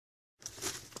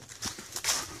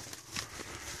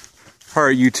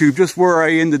Alright YouTube, just where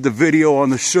I ended the video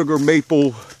on the sugar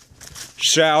maple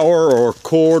shower or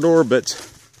corridor, but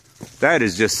that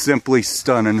is just simply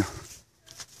stunning. I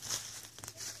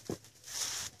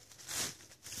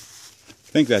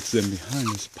think that's them behind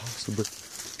us, possibly.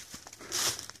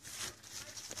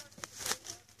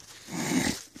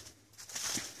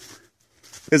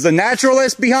 Is the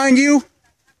naturalist behind you?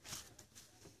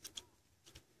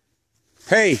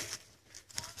 Hey,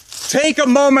 take a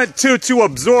moment to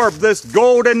absorb this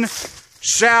golden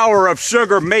shower of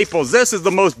sugar maples. This is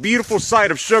the most beautiful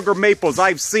sight of sugar maples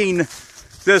I've seen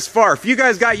this far. If you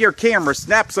guys got your camera,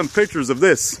 snap some pictures of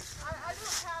this. I don't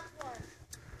have one.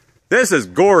 This is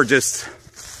gorgeous.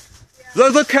 Yeah.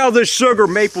 Look how this sugar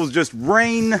maples just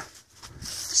reign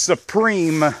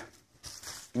supreme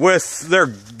with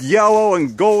their yellow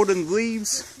and golden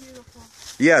leaves.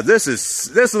 Yeah, this is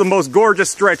the most gorgeous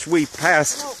stretch we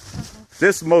passed. Oh.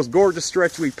 This is the most gorgeous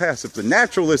stretch we passed. If the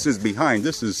naturalist is behind,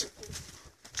 this is...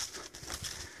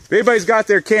 If anybody's got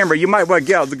their camera, you might want to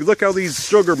get out. Look how these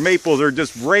sugar maples are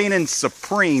just reigning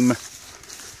supreme.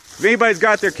 If anybody's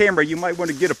got their camera, you might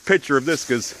want to get a picture of this,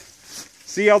 because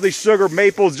see how these sugar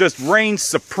maples just reign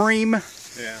supreme?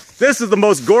 Yeah. This is the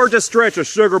most gorgeous stretch of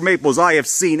sugar maples I have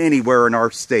seen anywhere in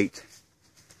our state.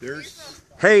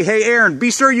 Hey, Aaron,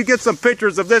 be sure you get some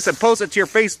pictures of this and post it to the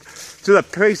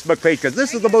Facebook page, because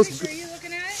this is the most... Are you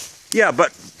looking at it? Yeah,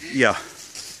 but, yeah.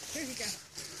 Here you go.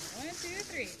 1, 2,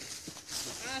 3.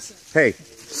 Awesome. Hey,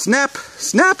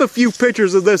 snap a few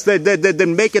pictures of this that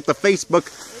make it the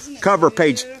Facebook cover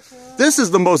page. This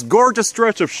is the most gorgeous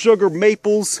stretch of sugar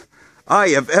maples I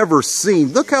have ever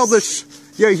seen. Look how this...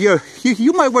 Yeah,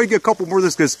 you might want to get a couple more of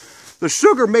this, because the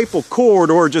sugar maple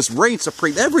corridor just reigns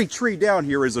supreme. Every tree down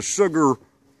here is a sugar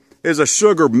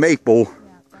maple. Yeah,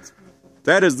 that's beautiful.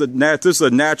 That is this is a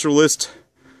naturalist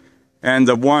and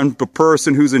the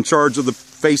person who's in charge of the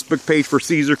Facebook page for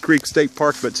Caesar Creek State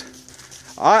Park. But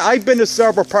I've been to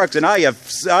several parks, and I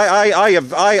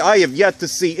have yet to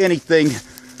see anything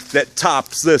that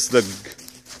tops this.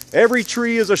 Every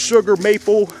tree is a sugar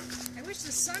maple. I wish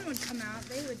the sun would come out.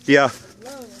 They would. Yeah.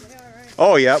 Glow. Yeah, right.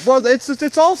 Oh yeah. Well,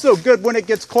 it's also good when it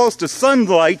gets close to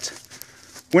sunlight.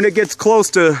 When it gets close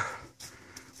to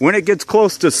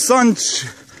sun,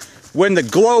 when the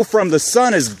glow from the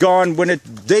sun is gone, when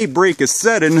daybreak is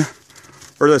setting,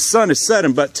 or the sun is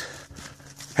setting. But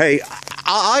hey,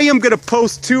 I am going to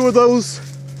post 2 of those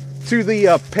to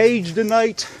the page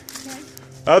tonight, Okay.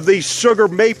 of these sugar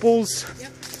maples.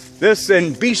 Yep. This,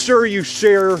 and be sure you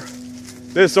share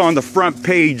this on the front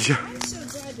page. I'm so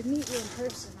glad to meet you in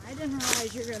person. I didn't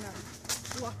realize you're gonna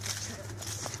walk the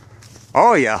trails.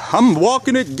 Oh yeah, I'm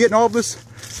walking it, getting all this.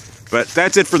 But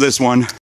that's it for this one.